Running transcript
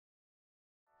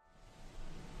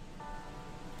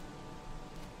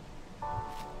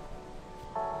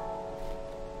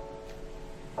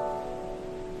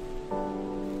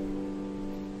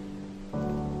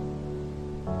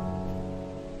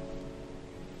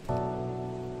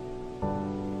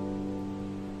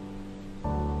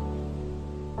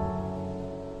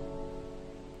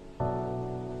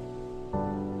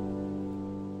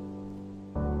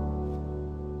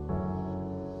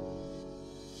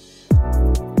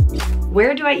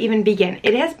where do I even begin?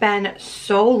 It has been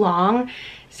so long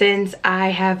since I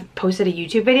have posted a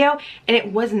YouTube video, and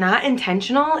it was not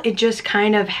intentional. It just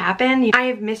kind of happened. I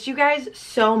have missed you guys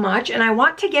so much, and I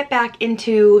want to get back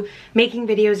into making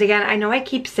videos again. I know I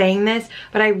keep saying this,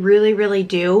 but I really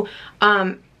do.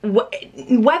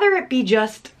 Whether it be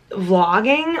just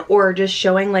vlogging or just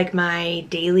showing like my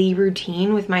daily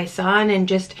routine with my son and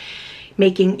just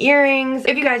making earrings.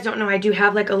 If you guys don't know, I do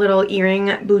have like a little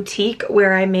earring boutique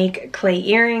where I make clay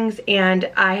earrings, and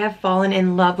I have fallen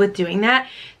in love with doing that.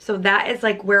 So that is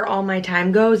like where all my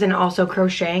time goes, and also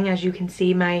crocheting, as you can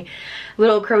see my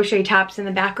little crochet tops in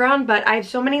the background. But I have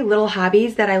so many little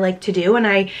hobbies that I like to do, and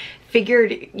I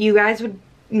figured you guys would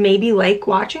maybe like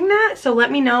watching that. So let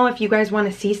me know if you guys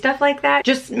want to see stuff like that.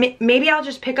 Just maybe I'll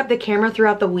just pick up the camera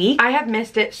throughout the week. I have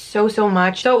missed it so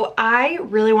much. So I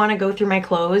really want to go through my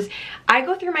clothes. I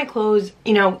go through my clothes,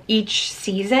 you know, each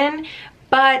season,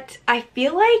 but I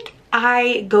feel like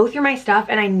I go through my stuff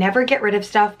and I never get rid of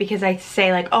stuff because I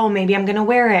say like, oh, maybe I'm gonna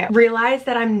wear it. Realize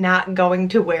that I'm not going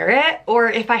to wear it, or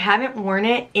if I haven't worn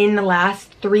it in the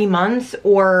last 3 months,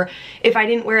 or if I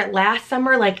didn't wear it last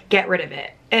summer, like get rid of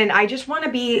it. And I just want to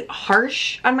be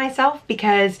harsh on myself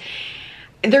because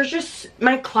there's just,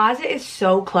 my closet is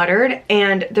so cluttered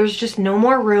and there's just no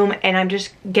more room, and I'm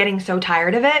just getting so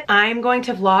tired of it. I'm going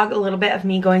to vlog a little bit of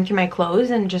me going through my clothes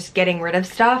and just getting rid of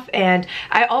stuff. And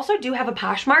I also do have a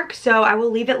POSHMARK, so I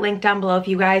will leave it linked down below if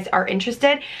you guys are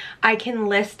interested. I can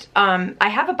list, I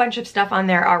have a bunch of stuff on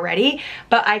there already,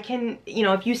 but I can, you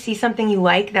know, if you see something you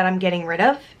like that I'm getting rid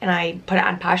of and I put it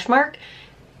on POSHMARK,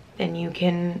 then you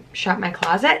can shop my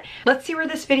closet. Let's see where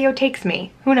this video takes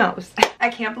me. Who knows? I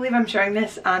can't believe I'm showing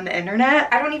this on the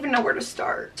internet. I don't even know where to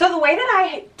start. So the way that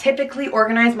I typically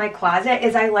organize my closet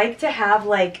is I like to have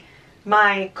like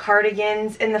my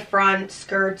cardigans in the front,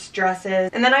 skirts, dresses,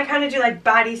 and then I kind of do like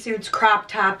bodysuits, crop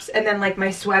tops, and then like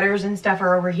my sweaters and stuff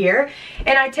are over here.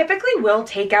 And I typically will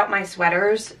take out my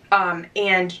sweaters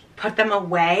and put them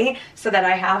away so that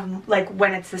I have, like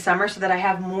when it's the summer, so that I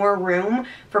have more room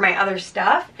for my other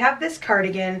stuff. I have this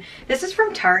cardigan. This is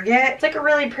from Target. It's like a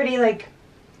really pretty like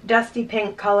dusty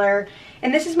pink color.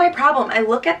 And this is my problem. I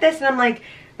look at this and I'm like,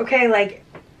 okay, like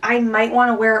I might want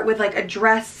to wear it with like a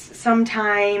dress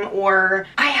sometime, or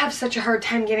I have such a hard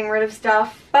time getting rid of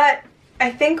stuff. But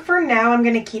I think for now I'm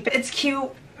gonna keep it. It's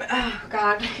cute. Oh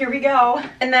God, here we go.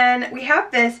 And then we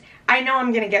have this. I know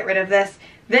I'm gonna get rid of this.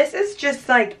 This is just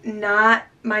like not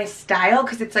my style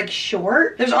because it's like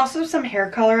short. There's also some hair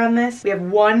color on this. We have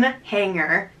one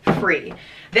hanger free.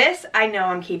 This I know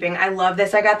I'm keeping. I love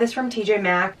this. I got this from TJ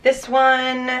Maxx. This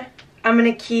one I'm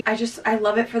gonna keep. I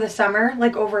love it for the summer,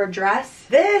 like over a dress.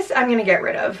 This I'm gonna get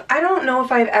rid of. I don't know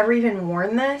if I've ever even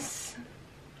worn this.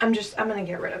 I'm gonna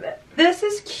get rid of it. This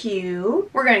is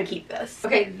cute. We're gonna keep this.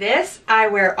 Okay, this I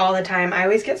wear all the time. I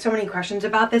always get so many questions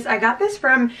about this. I got this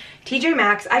from TJ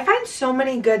Maxx. I find so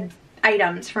many good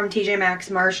items from TJ Maxx,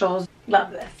 Marshalls.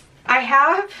 Love this. I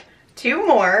have 2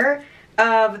 more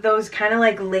of those kind of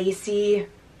like lacy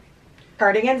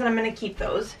cardigans, and I'm gonna keep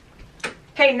those.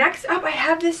 Okay, next up I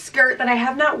have this skirt that I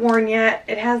have not worn yet.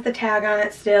 It has the tag on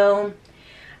it still.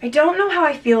 I don't know how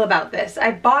I feel about this. I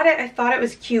bought it, I thought it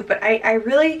was cute, but I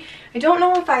don't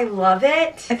know if I love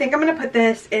it. I think I'm gonna put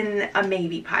this in a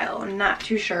maybe pile. I'm not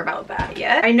too sure about that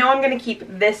yet. I know I'm gonna keep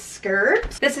this skirt.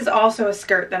 This is also a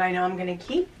skirt that I know I'm gonna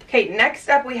keep. Okay, next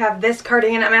up we have this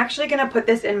cardigan. I'm actually gonna put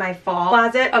this in my fall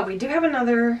closet. Oh, we do have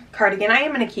another cardigan. I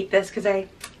am gonna keep this because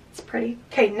it's pretty.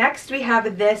 Okay, next we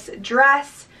have this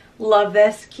dress. Love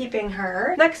this, keeping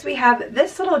her. Next we have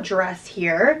this little dress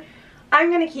here. I'm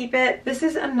gonna keep it. This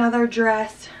is another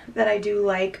dress that I do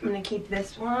like. I'm gonna keep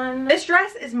this one. This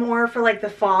dress is more for like the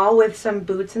fall with some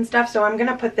boots and stuff, so I'm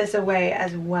gonna put this away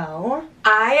as well.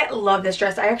 I love this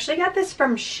dress. I actually got this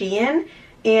from Shein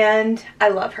and I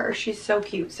love her. She's so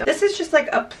cute. So this is just like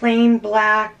a plain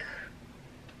black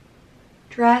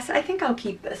dress. I think I'll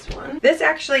keep this one. This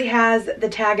actually has the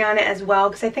tag on it as well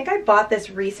because I think I bought this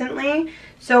recently.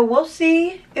 So we'll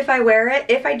see if I wear it.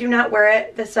 If I do not wear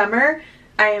it this summer,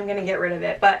 I am gonna get rid of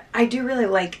it, but I do really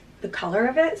like the color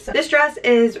of it. So this dress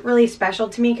is really special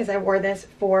to me because I wore this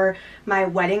for my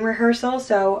wedding rehearsal,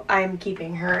 so I'm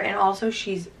keeping her. And also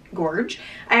she's gorge.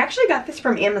 I actually got this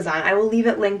from Amazon. I will leave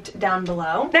it linked down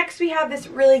below. Next we have this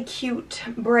really cute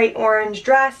bright orange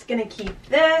dress. Gonna keep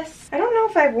this. I don't know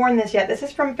if I've worn this yet. This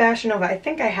is from Fashion Nova. I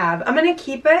think I have. I'm gonna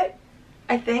keep it,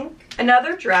 I think.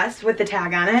 Another dress with the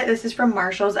tag on it. This is from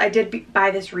Marshalls. I did buy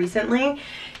this recently,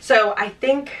 so I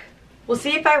think we'll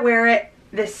see if I wear it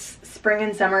this spring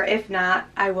and summer. If not,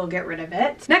 I will get rid of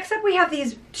it. Next up we have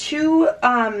these 2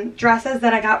 dresses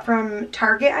that I got from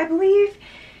Target, I believe.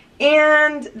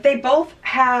 And they both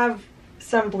have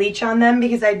some bleach on them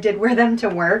because I did wear them to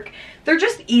work. They're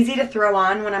just easy to throw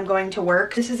on when I'm going to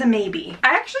work. This is a maybe. I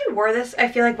actually wore this, I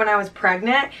feel like, when I was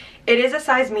pregnant. It is a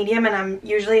size medium and I'm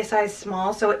usually a size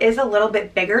small, so it is a little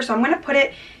bit bigger. So I'm gonna put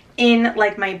it in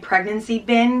like my pregnancy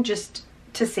bin just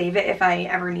to save it if I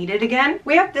ever need it again.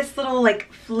 We have this little like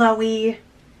flowy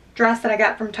dress that I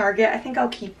got from Target. I think I'll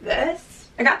keep this.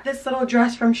 I got this little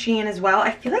dress from Shein as well.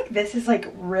 I feel like this is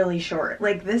like really short.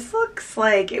 Like this looks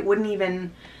like it wouldn't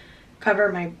even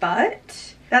cover my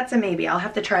butt. That's a maybe. I'll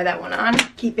have to try that one on.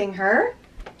 Keeping her.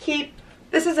 Keep.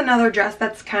 This is another dress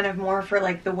that's kind of more for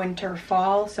like the winter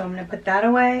fall, so I'm gonna put that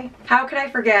away. How could I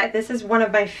forget? This is one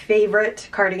of my favorite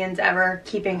cardigans ever.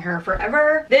 Keeping her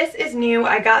forever. This is new.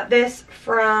 I got this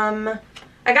from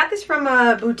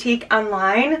a boutique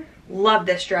online. Love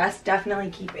this dress.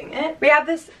 Definitely keeping it. We have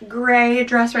this gray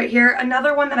dress right here.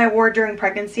 Another one that I wore during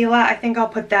pregnancy a lot. I think I'll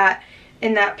put that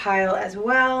in that pile as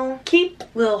well. Keep.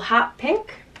 Little hot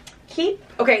pink. Keep.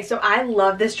 Okay, so I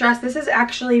love this dress. This is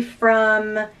actually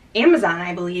from Amazon,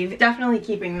 I believe. Definitely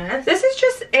keeping this. This is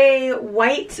just a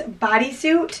white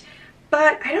bodysuit,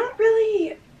 but I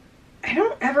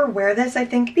don't ever wear this, I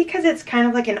think, because it's kind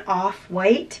of like an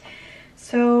off-white.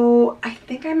 So I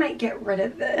think I might get rid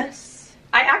of this.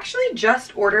 I actually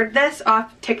just ordered this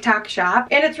off TikTok Shop,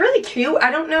 and it's really cute.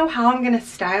 I don't know how I'm gonna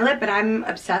style it, but I'm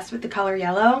obsessed with the color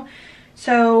yellow.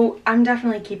 So I'm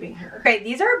definitely keeping her. Okay,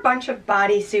 these are a bunch of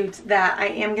bodysuits that I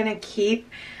am gonna keep.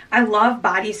 I love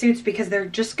bodysuits because they're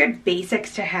just good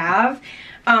basics to have.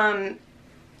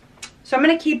 So I'm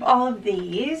gonna keep all of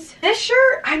these. This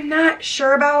shirt, I'm not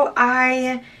sure about.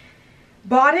 I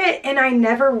bought it and I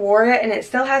never wore it, and it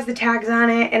still has the tags on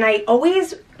it, and I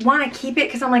always want to keep it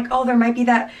because I'm like, oh, there might be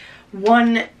that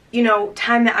one, you know,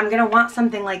 time that I'm gonna want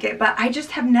something like it, but I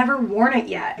just have never worn it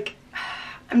yet.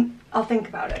 Like, I'll think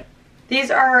about it. These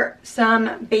are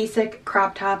some basic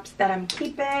crop tops that I'm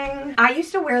keeping. I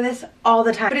used to wear this all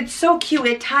the time, but it's so cute.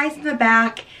 It ties in the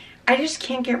back. I just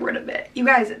can't get rid of it. You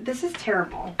guys, this is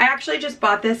terrible. I actually just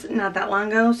bought this not that long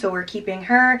ago, so we're keeping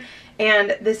her.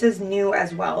 And this is new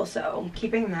as well, so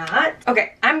keeping that.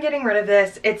 Okay, I'm getting rid of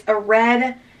this. It's a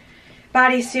red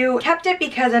bodysuit. Kept it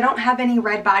because I don't have any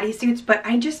red bodysuits, but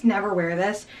I just never wear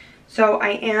this. So I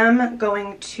am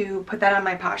going to put that on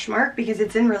my Poshmark because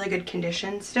it's in really good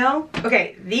condition still.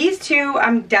 Okay, these two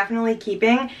I'm definitely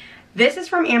keeping. This is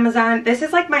from Amazon. This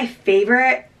is like my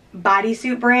favorite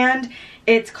bodysuit brand.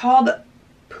 It's called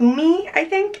Pumi, I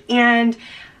think, and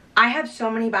I have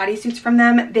so many bodysuits from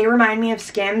them. They remind me of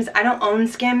Skims. I don't own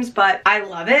Skims, but I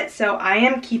love it, so I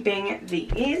am keeping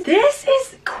these. This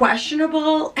is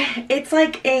questionable. It's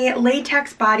like a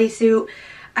latex bodysuit.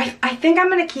 I think I'm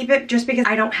gonna keep it just because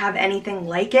I don't have anything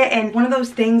like it, and one of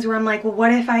those things where I'm like, well,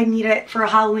 what if I need it for a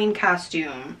Halloween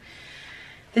costume?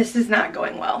 This is not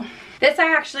going well. This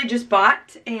I actually just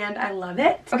bought and I love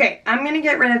it. Okay, I'm gonna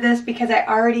get rid of this because I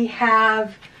already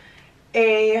have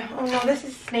a, oh no, this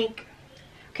is snake.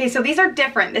 Okay, so these are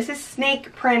different. This is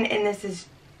snake print and this is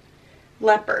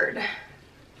leopard.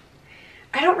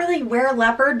 I don't really wear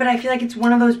leopard, but I feel like it's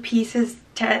one of those pieces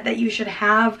that you should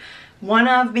have one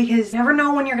of because you never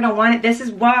know when you're gonna want it. This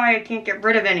is why I can't get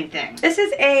rid of anything. This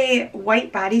is a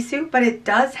white bodysuit, but it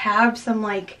does have some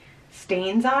like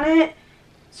stains on it.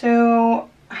 So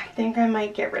I think I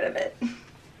might get rid of it.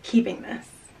 Keeping this.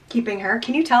 Keeping her.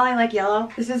 Can you tell I like yellow?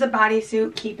 This is a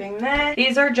bodysuit. Keeping this.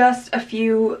 These are just a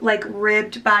few like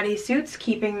ribbed bodysuits.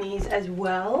 Keeping these as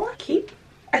well. Keep.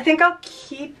 I think I'll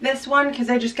keep this one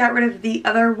because I just got rid of the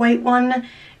other white one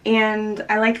and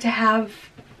I like to have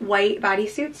white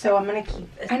bodysuits, so I'm gonna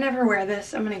keep this. I never wear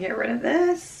this. I'm gonna get rid of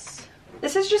this.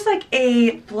 This is just like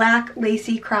a black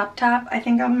lacy crop top. I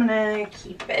think I'm gonna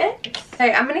keep it.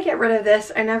 Okay, I'm gonna get rid of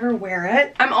this. I never wear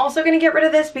it. I'm also gonna get rid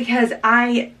of this because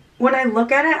when I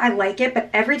look at it, I like it, but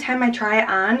every time I try it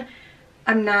on,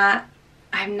 I'm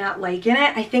not liking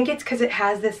it. I think it's because it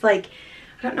has this like,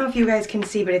 I don't know if you guys can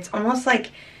see, but it's almost like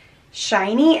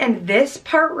shiny, and this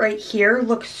part right here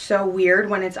looks so weird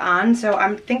when it's on, so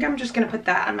I think I'm just gonna put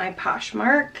that on my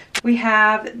Poshmark. We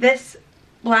have this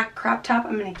black crop top.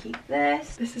 I'm gonna keep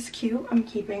this. This is cute. I'm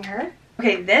keeping her.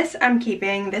 Okay, this I'm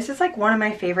keeping. This is like one of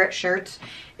my favorite shirts.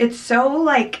 It's so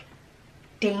like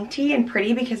dainty and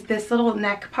pretty because this little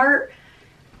neck part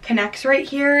connects right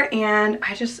here, and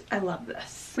I love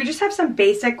this. We just have some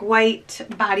basic white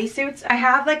bodysuits. I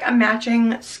have like a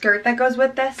matching skirt that goes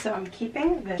with this, so I'm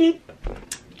keeping this.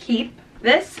 Keep.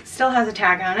 This still has a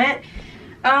tag on it.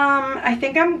 I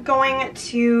think I'm going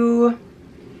to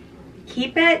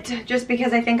keep it just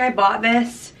because I think I bought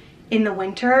this in the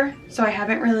winter, so I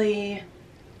haven't really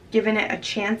given it a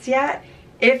chance yet.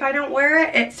 If I don't wear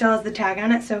it, it still has the tag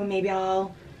on it, so maybe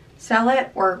I'll sell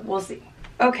it or we'll see.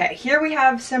 Okay, here we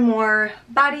have some more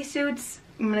bodysuits.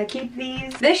 I'm gonna keep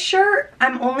these. This shirt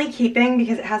I'm only keeping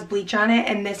because it has bleach on it,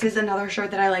 and this is another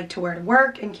shirt that I like to wear to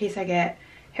work in case I get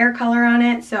hair color on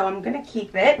it, so I'm gonna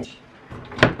keep it.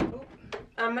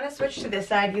 I'm gonna switch to this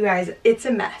side, you guys. It's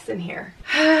a mess in here.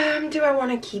 Do I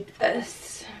want to keep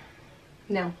this?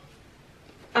 No.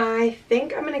 I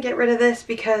think I'm gonna get rid of this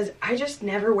because I just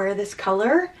never wear this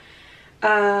color.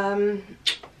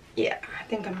 Yeah, I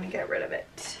think I'm gonna get rid of it.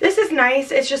 This is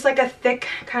nice. It's just like a thick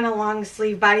kind of long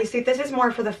sleeve bodysuit. This is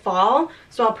more for the fall,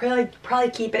 so I'll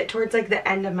probably keep it towards like the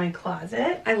end of my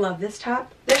closet. I love this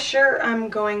top. This shirt I'm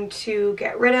going to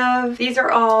get rid of. These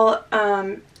are all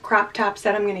crop tops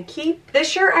that I'm gonna keep. This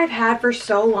shirt I've had for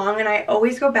so long, and I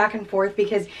always go back and forth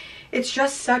because it's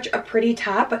just such a pretty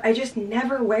top, but I just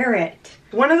never wear it.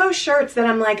 One of those shirts that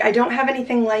I'm like, I don't have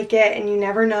anything like it, and you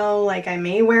never know, like I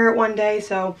may wear it one day,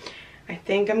 so I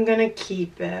think I'm gonna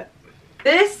keep it.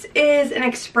 This is an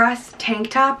Express tank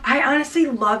top. I honestly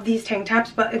love these tank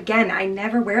tops, but again, I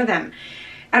never wear them.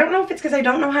 I don't know if it's because I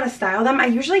don't know how to style them. I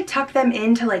usually tuck them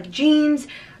into like jeans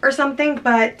or something,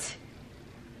 but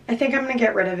I think I'm gonna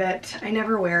get rid of it. I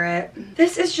never wear it.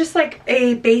 This is just like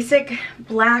a basic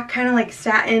black kind of like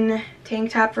satin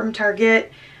tank top from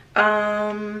Target.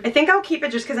 I think I'll keep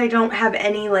it just because I don't have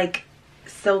any like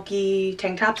silky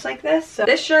tank tops like this. So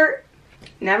this shirt,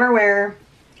 never wear,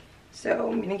 so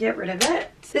I'm gonna get rid of it.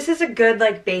 This is a good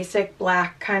like basic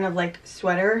black kind of like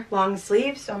sweater, long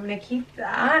sleeve, so I'm gonna keep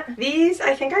that. These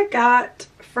I think I got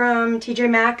from TJ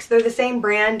Maxx. They're the same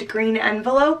brand, green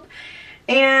envelope,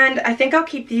 and I think I'll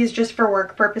keep these just for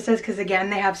work purposes because again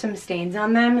they have some stains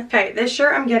on them. Okay, this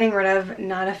shirt I'm getting rid of.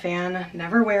 Not a fan,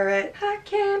 never wear it. I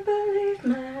can't believe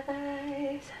my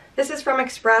eyes. This is from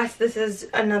Express. This is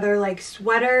another like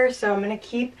sweater, so I'm gonna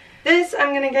keep. This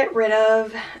I'm gonna get rid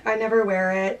of. I never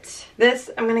wear it.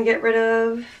 This I'm gonna get rid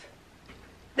of.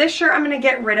 This shirt I'm gonna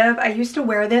get rid of. I used to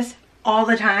wear this all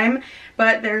the time,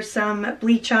 but there's some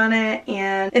bleach on it,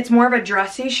 and it's more of a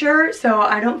dressy shirt, so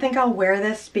I don't think I'll wear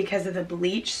this because of the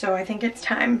bleach, so I think it's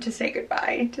time to say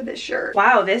goodbye to this shirt.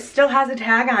 Wow, this still has a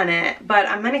tag on it, but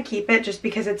I'm gonna keep it just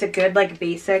because it's a good like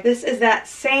basic. This is that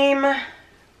same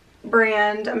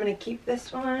brand. I'm gonna keep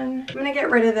this one. I'm gonna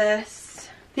get rid of this.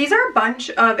 These are a bunch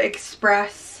of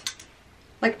Express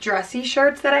like dressy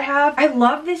shirts that I have. I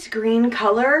love this green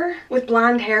color with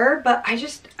blonde hair, but I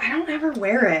don't ever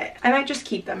wear it. I might just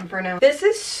keep them for now. This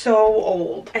is so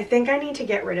old. I think I need to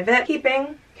get rid of it.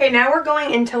 Keeping. Okay, now we're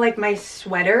going into like my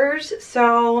sweaters.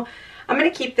 So I'm gonna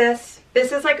keep this.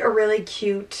 This is like a really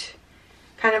cute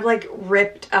kind of like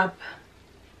ripped up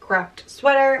cropped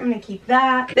sweater. I'm gonna keep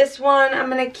that. This one I'm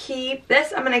gonna keep.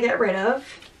 This I'm gonna get rid of.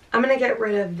 I'm gonna get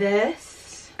rid of this.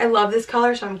 I love this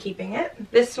color, so I'm keeping it.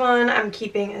 This one I'm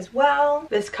keeping as well.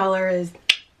 This color is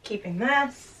keeping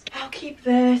this. I'll keep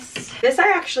this. This I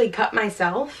actually cut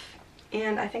myself,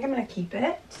 and I think I'm gonna keep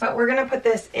it. But we're gonna put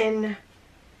this in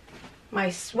my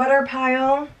sweater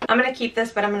pile. I'm gonna keep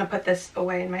this, but I'm gonna put this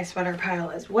away in my sweater pile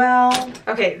as well.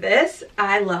 Okay, this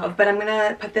I love, but I'm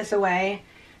gonna put this away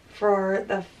for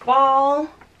the fall.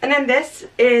 And then this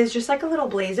is just like a little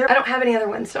blazer. I don't have any other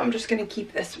ones, so I'm just gonna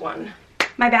keep this one.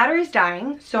 My battery's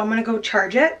dying, so I'm gonna go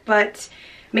charge it, but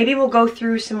maybe we'll go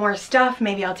through some more stuff.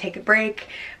 Maybe I'll take a break.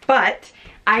 But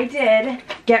I did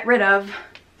get rid of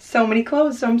so many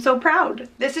clothes, so I'm so proud.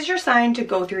 This is your sign to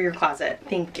go through your closet.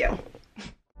 Thank you.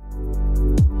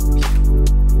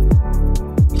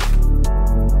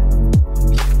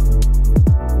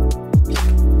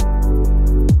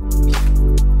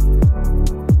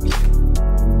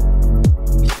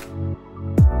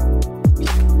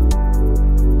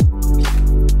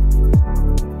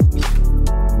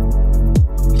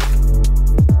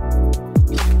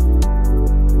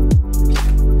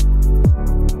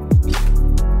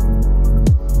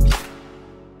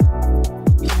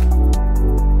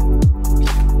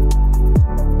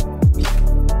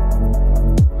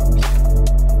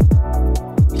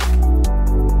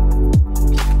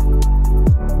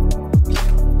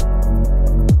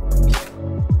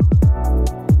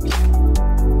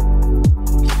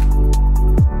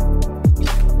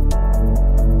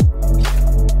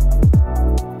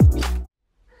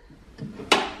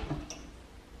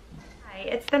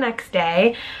 The next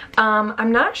day.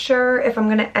 I'm not sure if I'm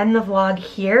gonna end the vlog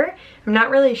here. I'm not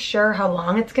really sure how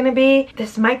long it's gonna be.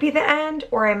 This might be the end,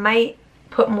 or I might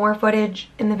put more footage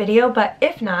in the video, but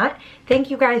if not, thank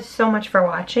you guys so much for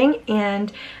watching,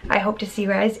 and I hope to see you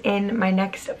guys in my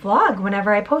next vlog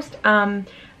whenever I post. I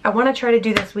want to try to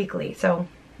do this weekly, so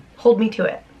hold me to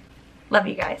it. Love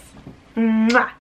you guys. Mwah.